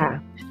วาอิ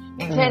อ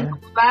ย่างเช่น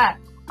ว่า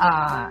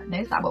นัก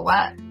ศึกษาบอกว่า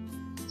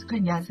คั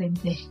ญญาเซน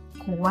เซ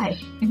โควา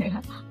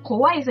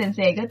อิเซนเซ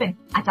ก็เป็น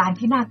อาจารย์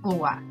ที่น่ากลั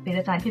วเป็น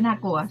อาจารย์ที่น่า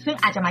กลัวซึ่ง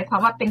อาจจะหมายควา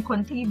มว่าเป็นคน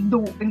ที่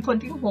ดุเป็นคน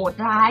ที่โหด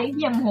ร้ายเ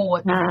หี้ยมโห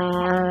ด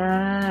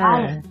ใช่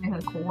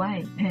โควา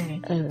อิ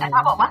แต่ถ้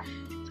าบอกว่า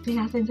คัญญ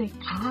าเซนเซ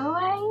คาว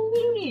า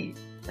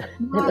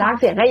อิลาก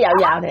เสียงให้ยา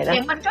วๆหน่อยนะเสี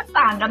ยงมันก็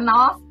ต่างกันเน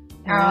าะ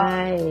ใช่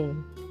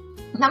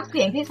น้ำเ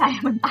สียงที่ใช้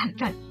มันต่าง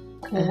กัน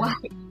โควา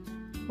อิ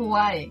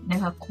นะ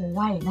คะโคว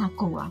าอิน่า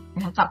กลัวน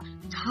ะคะกับ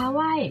คาว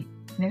าอิ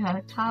นะคะ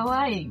คาว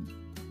าอิ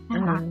น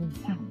ะคะ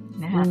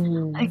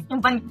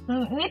มัน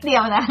นิดเดีย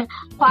วนะ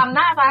ความ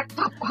น่ารัก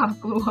กับความ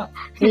กลัว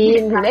จริ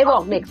งถึงได้บอ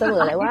กเด็กเสม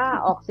อเลยว่า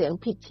ออกเสียง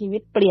ผิดชีวิ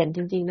ตเปลี่ยนจ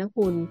ริงๆนะ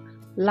คุณ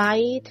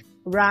light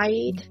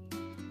right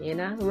เนี่ย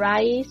นะ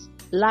rise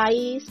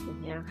lies อย่า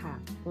งเงี้ยค่ะ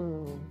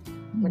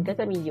มันก็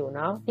จะมีอยู่เ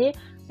นาะที่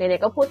ไหน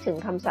ๆก็พูดถึง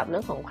คำศัพท์เรื่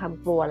องของความ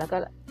กลัวแล้วก็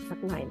สัก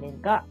หน่อยนึง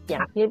ก็อย่า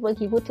งที่เมื่อ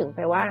กี้พูดถึงไป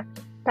ว่า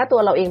ถ้าตัว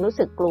เราเองรู้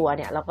สึกกลัวเ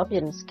นี่ยเราก็เป็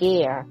น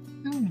scare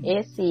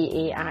s c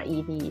a r e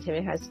d ใช่ไหม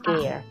คะ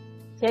scare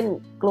เช่น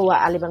กลัว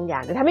อะไรบางอย่า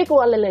งแต่ถ้าไม่กลั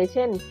วเลยเ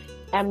ช่น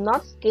I'm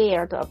not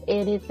scared of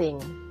anything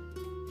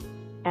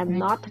I'm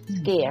not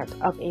scared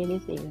of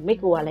anything ไม่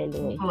กลัวอะไรเล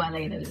ย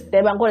แต่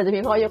บางคนอาจจะ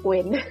มีข้อยกเ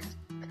ว้น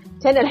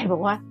เช่นอะไรบอ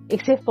กว่า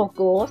except for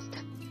ghost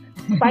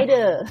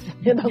spider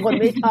บางคน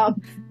ไม่ช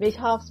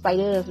อบ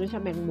spider ไม่ชอ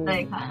บแมงมุม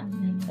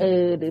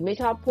หรือไม่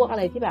ชอบพวกอะ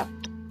ไรที่แบบ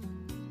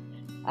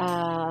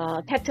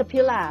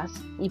caterpillars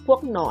อีพวก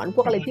หนอนพ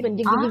วกอะไรที่มัน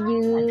ยืด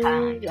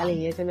อะไรอย่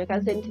างเงี้ยใช่ไหมคะ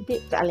เซนซิที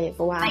ฟอะไร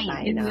ก็ว่าไป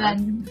นะ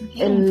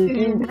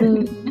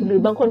หรือ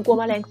บางคนกลัว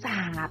แมลงส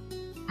าบ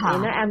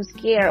นะ I'm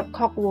scared of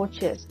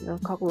cockroaches เนาะ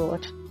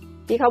cockroach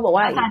ที่เขาบอก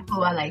ว่าอาจารย์กลั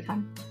วอะไรคะ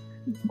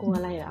กลัวอ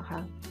ะไรเหรอคะ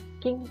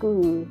กิ้งกื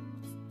อ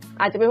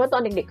อาจจะเป็นเพราะตอ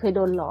นเด็กๆเคยโ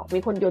ดนหลอกมี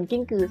คนโยนกิ้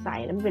งกือใส่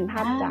แล้วมันเป็นภ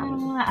าพจ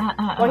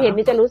ำพอเห็น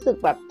นี่จะรู้สึก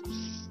แบบ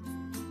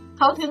เ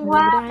ขาถึง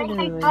ว่าไม่ใ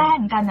ห้แกล้ง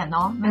กันอ่ะเน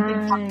าะมันเป็น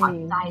ความฝัง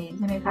ใจใ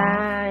ช่ไหมคะ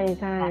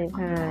ใช่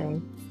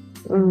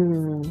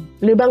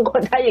หรือบางค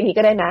นถ้าอย่างนี้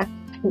ก็ได้นะ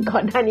ก่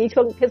อนหน้านี้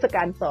ช่วงเทศก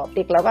าลสอบเ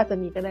ด็กเราก็จะ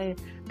มีก็ได้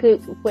คือ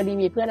พอดี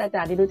มีเพื่อนอาจ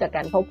ารย์ที่รู้จัก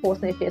กันเขาโพส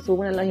ใน Facebook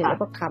นั้นเราเห็นแล้ว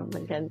ก็ขำเห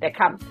มือนกันแต่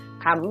ข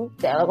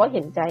ำแต่เราก็เ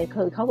ห็นใจ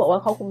คือเขาบอกว่า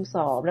เขาคุมส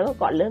อบแล้วก็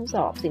ก่อนเริ่มส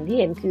อบสิ่งที่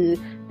เห็นคือ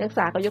นักศึกษ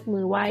าก็ยกมื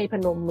อไหว้พ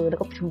นมมือแล้ว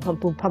ก็พั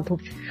ม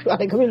อะ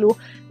ไรก็ไม่รู้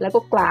แล้วก็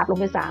กราบลง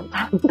ไป3 ค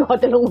รั้งก่อน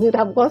จะลงมือท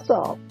ำข้อส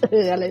อบ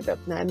อะไรแบ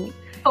บนั้น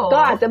ก็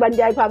อาจจะบรร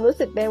ยายความรู้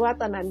สึกได้ว่า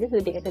ตอนนั้นก็คื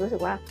อเด็กอาจจะรู้สึ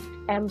กว่า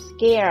I'm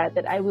scared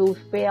that I will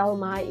fail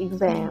my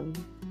exam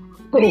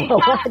กลัว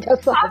ว่าจะ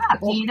สอบแบบ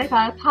นี้นะค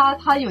ะ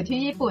ถ้าอยู่ที่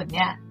ญี่ปุ่นเ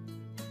นี่ย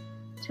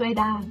ช่วย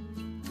ได้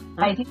ไ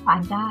ปที่ศา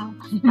ลเจ้า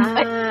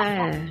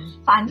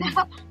ศา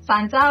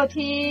ลเจ้า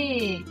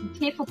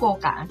ที่ฟุกุโอ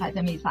กะค่ะจ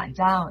ะมีศาล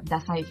เจ้าดา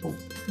ไซฟุ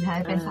นะคะ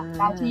เป็นศาลเ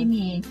จ้าที่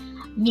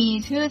มี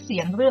ชื่อเสี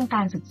ยงเรื่องก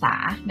ารศึกษา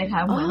นะคะ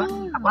เหมือน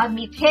ว่า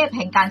มีเทพแ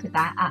ห่งการศึกษ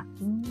าอ่ะ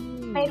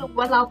ไม่รู้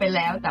ว่าเล่าไปแ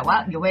ล้วแต่ว่า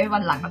เดี๋ยวไว้วั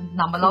นหลัง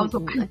นำมาเล่า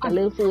สู่กันจะ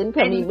ลื้อฟื้นเ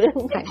ผื่อมีเรื่อง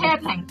เทพ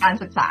แห่งการ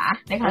ศึกษา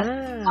นะคะ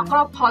แล้วก็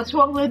พอช่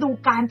วงฤดู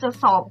กาลจะ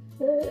สอบ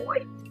โอ้ย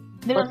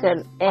เนื่องจาก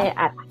แอ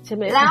อัดใช่ไ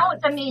หมแล้ว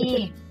จะมี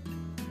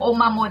โอ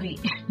มาโมริ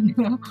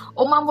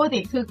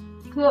คือ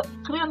เ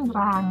ครื่องร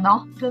างเนา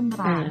ะเครื่อง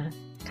ราง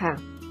ค่ะ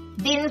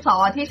ดินสอ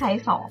ที่ใช้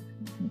สอบ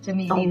จะ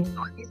มีดินส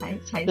อที่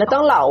ใช้แล้วต้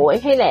องเหลา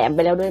ให้แหลมไป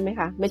แล้วด้วยไหม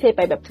คะไม่ใช่ไ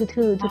ปแบบ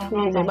ทื่อ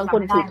ๆบางค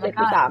นฝึกเล็ก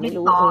ๆไม่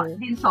รู้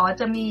ดินสอ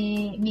จะ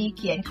มีเ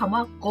ขียนคำว่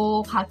าโก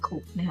คาคุ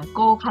นะคะโก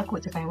คาคุ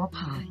จะแปลว่าพ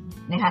าย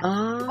นะคะ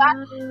ว่า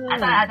อ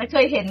าจจะเค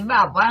ยเห็นแบ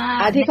บว่า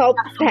ที่เขา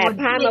แถบ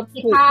ผ้ามาผู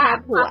กคาด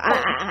หัว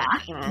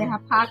นะคะ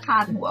ผ้าคา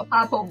ดหัวผ้า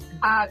พง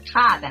ผ้าค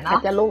าดอ่ะเนาะ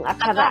จะลงอัก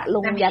ขระล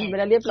งยันไป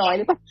แล้วเรียบร้อยห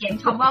รือเปล่าเขียน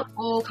คำว่าโ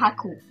กคา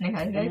คุนะค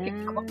ะได้เขียน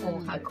คำว่าโก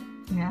คาคุ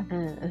นะ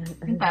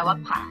ซึ่งแปลว่า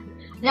ผ่าน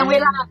อย่างเว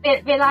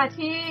ลา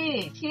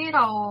ที่เร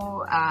า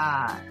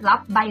รับ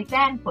ใบแ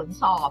จ้งผล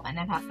สอบ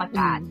นะคะประ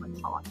กาศผล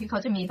สอบที่เขา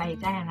จะมีใบ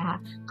แจ้งนะคะ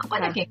เขาก็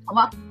จะเขียนคำ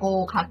ว่าโก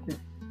คาคุ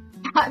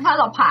ถ้า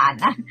เราผ่าน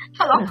นะ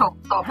ถ้าเราส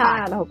อบผ่าน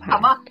ค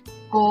ำว่า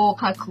โก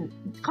คาคุ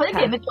เขาจะเ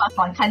ขียนเป็นตัวอักษ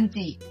รคัน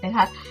จินะค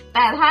ะแ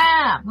ต่ถ้า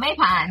ไม่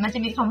ผ่านมันจะ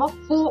มีคำว่า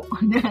ฟุ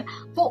นะ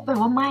ฟุแปล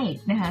ว่าไม่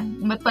นะคะ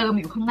มาเติม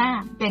อยู่ข้างหน้า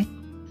เป็น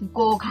โก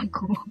คา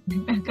คุ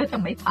ก็จะ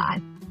ไม่ผ่าน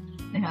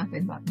นะคะเป็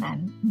นแบบนั้น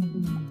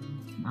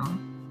เนาะ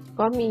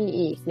ก็มี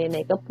อีกไหน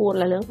ๆก็พูด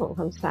แล้วเรื่องของ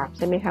คำศัพท์ใ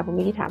ช่ไหมคะผม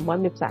มีที่ถามว่า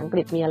ภาษาอังก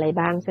ฤษมีอะไร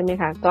บ้างใช่ไหม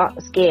คะก็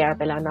scare ไ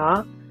ปแล้วเนาะ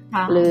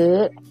หรือ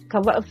ค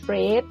ำว่า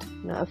afraid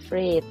นะ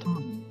afraid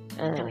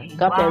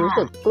ก็แปลรู้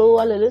สึกกลัว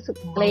หรือรู้สึก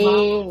เกร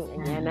งอย่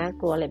างเงี้ยนะ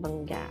กลัวอะไรบาง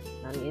อย่าง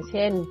อย่างนี้เ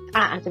ช่น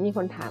อาจจะมีค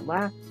นถามว่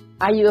า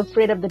Are you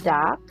afraid of the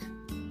dark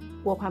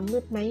กลัวความมื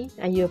ดไหม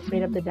Are you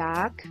afraid of the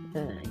dark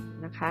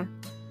นะคะ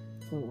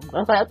แ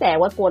ล้วก็แล้วแต่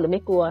ว่ากลัวหรือไ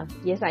ม่กลัว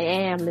Yes I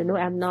am หรือ No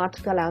I'm not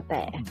ก็แล้วแ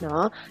ต่เนา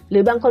ะหรื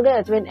อบางคนก็อ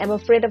าจจะเป็น I'm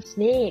afraid of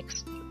snakes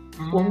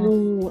กลัวงู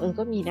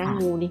ก็มีนะ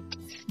งูนี่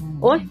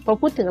โอ๊ยพอ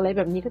พูดถึงอะไรแ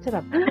บบนี้ก็จะแบ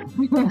บ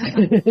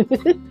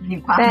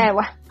แต่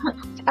ว่า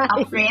ใช่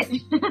afraid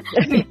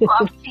มีควา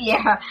มเสี่ย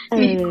ง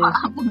มีควา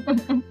ม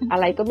อะ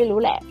ไรก็ไม่รู้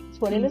แหละช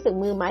วนให้รู้สึก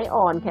มือไม้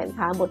อ่อนแขนข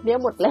าหมดเรี่ยว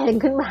หมดแรง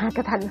ขึ้นมาก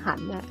ระทันหัน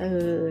นะ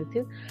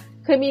ซึ่ง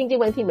เคยมีจริ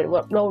งๆบางทีเหมือน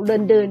ว่าเรา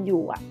เดินอ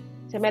ยู่อ่ะ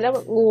ใช่ไหมแล้ว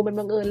งูมัน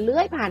บังเอิญเลื้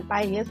อยผ่านไป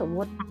อย่างเงี้ยสมม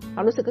ติคว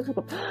ามรู้สึกก็คือแ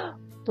บบ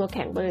ตัวแ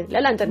ข็งไปเลยแล้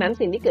วหลังจากนั้น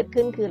สิ่งที่เกิด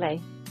ขึ้นคืออะไร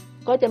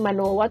ก็จะมโ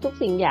นว่าทุก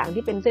สิ่งอย่าง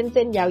ที่เป็นเ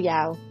ส้นๆย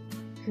าว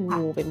ๆคือ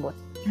งูไปหมด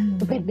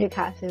เป็นไหมค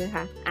ะใช่ไหมค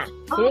ะ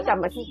ทีนี้กลับ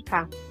มาที่ค่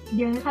ะเ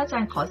ดี๋ยวนะคะอาจา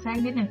รย์ขอแทรก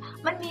นิดนึง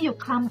มันมีอยู่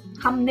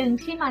คำหนึ่ง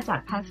ที่มาจาก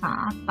ภาษา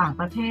ต่าง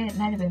ประเทศ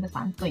น่าจะเป็นภาษา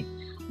อังกฤษ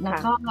แล้ว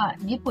ก็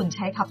ญี่ปุ่นใ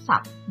ช้ทับศั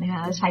พท์นะค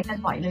ะใช้กัน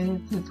บ่อยเลย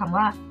คือคำ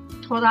ว่า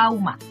โทราอุ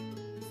มะ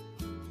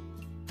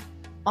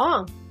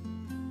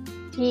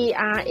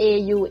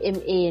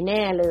TRAUMA แ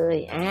น่เลย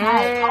ใช่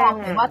เขาออก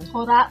เสียงว่าโท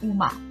ราอุ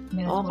มะ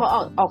อ๋อเขา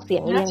ออกเสีย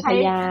งเรียงพ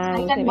ยาง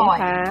ค์ใช่ไหม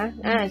คะ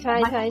ใ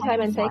ช่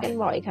มันใช้กัน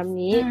บ่อยคำ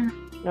นี้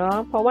เนาะ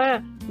เพราะว่า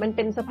มันเ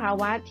ป็นสภา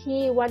วะที่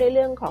ว่าได้เ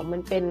รื่องของมั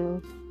นเป็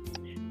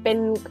น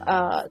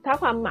ถ้า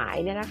ความหมาย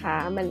เนี่ยนะคะ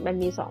มัน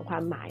มี2ควา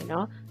มหมายเน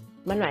าะ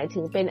มันหมายถึ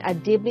งเป็น a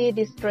deeply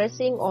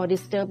distressing or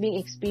disturbing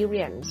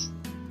experience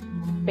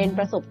เป็นป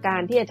ระสบการ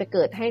ณ์ที่อาจจะเ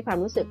กิดให้ความ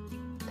รู้สึก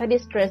ถ้า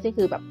distress นี่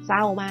คือแบบเศร้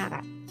ามากอ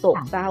ะโศก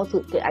เศร้าสุ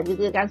ดเกิดอาจจะ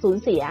เกิดการสูญ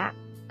เสีย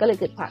ก็เลย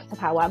เกิดส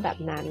ภาวะแบบ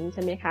นั้นใ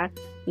ช่ไหมคะ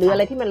หรืออะไ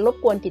รที่มันรบ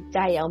กวนจิตใจ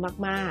เอา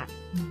มาก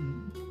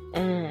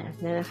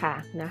ๆนั่นนะคะ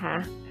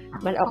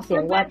มันออกเสี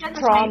ยงว่า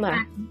trauma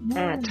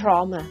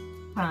trauma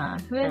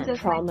เพื่อนจะ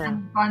ใช้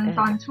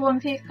ตอนช่วง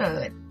ที่เกิ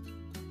ด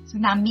สึ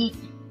นามิ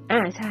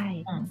ใช่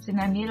สึ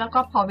นามิแล้วก็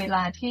พอเวล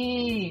าที่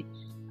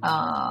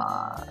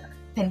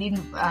แผ่นดิน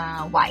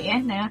ไหว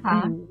นะคะ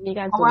มี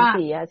การสูญเ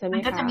สียใช่ไหมคะมั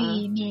นก็จะ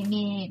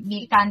มี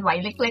การไหว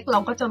เล็กๆเรา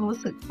ก็จะรู้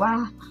สึกว่า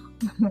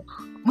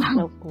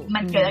มั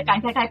นเกิดอาการ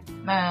คล้าย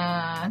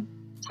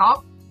ๆช็อก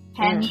แพ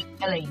นิค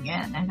อะไรอย่างเงี้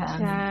ยนะคะ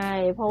ใช่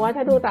เพราะว่าถ้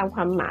าดูตามค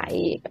วามหมาย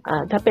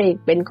ถ้า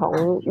เป็นของ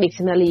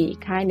dictionary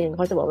ค่ายหนึ่งเข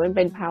าจะบอกว่ามัน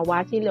เป็นภาวะ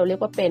ที่เราเรีย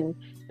กว่าเป็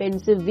น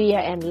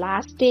severe and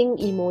lasting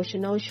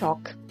emotional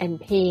shock and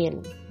pain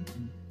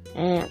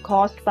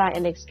caused by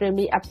an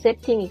extremely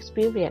upsetting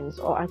experience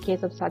or a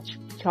case of such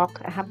shock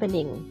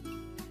happening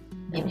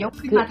ยก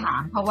ขึ้นมาถา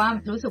มเพราะว่า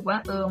รู้สึกว่า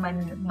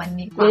มัน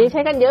มีความใ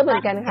ช้กันเยอะเหมือ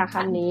นกันค่ะค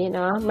ำนี้เ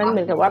นาะมันเห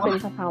มือนกับว่าเป็น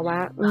สภาวะ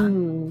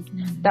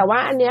แต่ว่า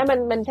อันเนี้ย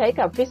มันใช้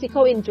กับ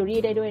physical injury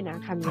ได้ด้วยนะ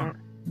คำนี้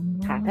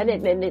ค่ะถ้า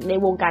ใน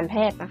วงการแพ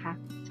ทย์นะคะ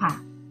ค่ะ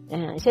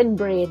เช่น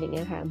brain อย่างเ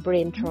งี้ยค่ะ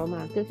brain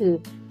trauma ก็คือ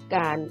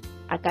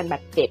อาการบา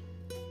ดเจ็บ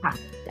ค่ะ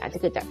อาจจะ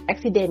เกิดจาก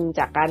accident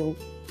จากการ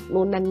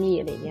นู่นนั่นนี่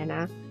อะไรเงี้ยน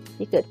ะ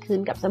ที่เกิดขึ้น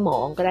กับสมอ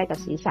งก็ได้กับ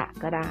ศีรษะ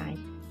ก็ได้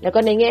แล้วก็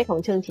ในแง่ของ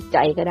เชิงจิตใจ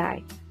ก็ได้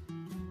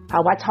ภา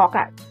วะช็อก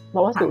เพร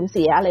าะว่าสูญเ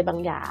สียอะไรบาง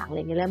อย่างอะไร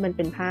เงี้ยแล้วมันเ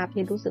ป็นภาพ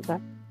ที่รู้สึกว่า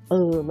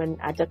มัน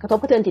อาจจะกระทบ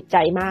กระเทือนจิตใจ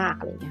มาก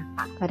อะไรเงี้ย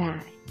ก็ได้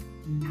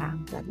ค่ะ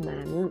แบบ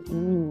นั้น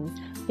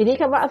ทีนี้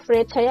คำว่า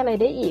afraid ใช้อะไร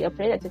ได้อีก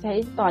afraid อาจจะใช้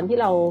ตอนที่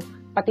เรา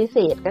ปฏิเส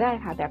ธก็ได้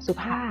ค่ะแบบสุ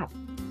ภาพ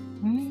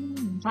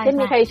เช่น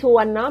มีใครชว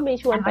นเนาะมี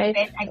ชวนไป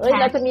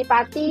เราจะมีปา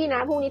ร์ตี้น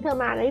ะพรุ่งนี้เธอ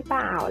มาหรือเป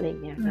ล่าอะไร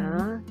เงี้ยเนา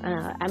ะ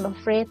I'm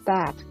afraid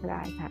that ก็ไ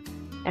ด้ค่ะ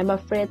I'm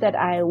afraid that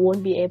I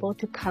won't be able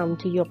to come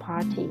to your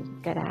party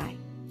ก็ได้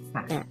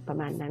ประ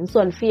มาณนั้นส่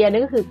วน fear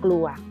นี่ก็คือกลั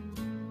ว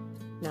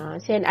เนาะ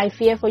เช่น I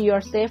fear for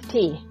your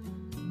safety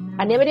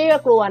อันนี้ไม่ได้ว่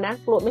ากลัวนะ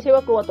กลัวไม่ใช่ว่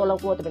ากลัวตัวเรา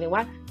กลัวแต่หมายถึง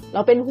ว่าเร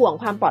าเป็นห่วง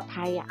ความปลอด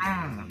ภัย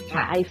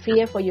I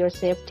fear for your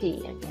safety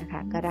อย่างเงี้ยค่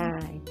ะก็ได้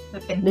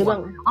หรือบาง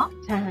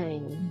ใช่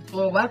ก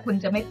ลัวว่าคุณ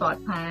จะไม่ปลอด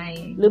ภัย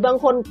หรือบาง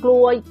คนกลั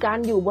วการ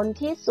อยู่บน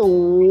ที่สู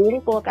ง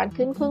กลัวการ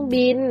ขึ้นเครื่อง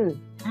บิน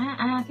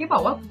ที่บอ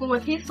กว่ากลัว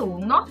ที่สูง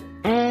เนาะ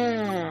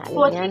ก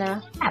ลัวที่นะ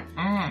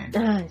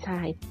ใ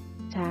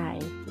ช่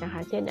นะค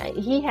ะเช่น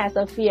he has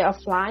a fear of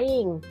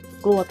flying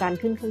กลัวการ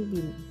ขึ้นเครื่อง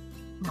บิน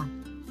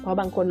เพราะ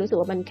บางคนรู้สึก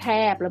ว่ามันแค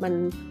บแล้วมัน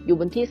อยู่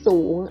บนที่สู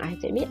งอาจ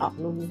จะไม่ออก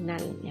นู่นนั่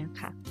นอย่างเงี้ย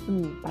ค่ะ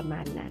ประมา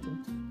ณนั้น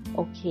โ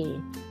อเค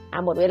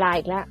หมดเวลา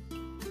อีกแล้ว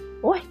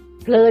โอ้ย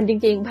เพลินจ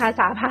ริงๆภาษ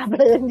าพาเพ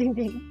ลินจ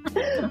ริง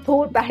ๆพู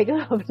ดไปก็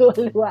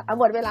รัวๆ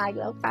หมดเวลาอีก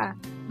แล้วค่ะ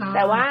แ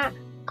ต่ว่า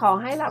ขอ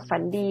ให้หลับฝั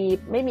นดี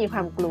ไม่มีคว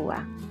ามกลัว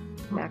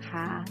นะค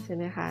ะใช่ไ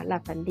หมคะหลั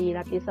บฝันดีร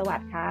าตรีสวัส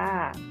ดิ์ค่ะ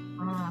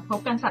พบ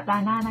กันสัปดา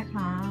ห์หน้านะค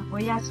ะโอ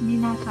ยาสมิ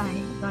นาไซ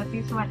ราตรี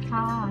สวัสดิ์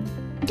ค่ะ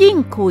ยิ่ง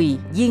คุย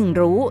ยิ่ง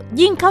รู้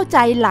ยิ่งเข้าใจ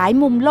หลาย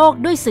มุมโลก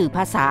ด้วยสื่อภ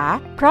าษา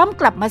พร้อม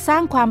กลับมาสร้า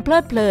งความเพลิ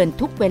ดเพลิน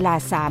ทุกเวลา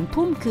 3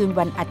 ทุ่มคืน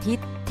วันอาทิต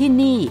ย์ที่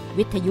นี่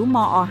วิทยุม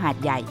อ.หาด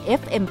ใหญ่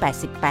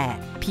FM88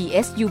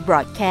 PSU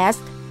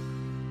Broadcast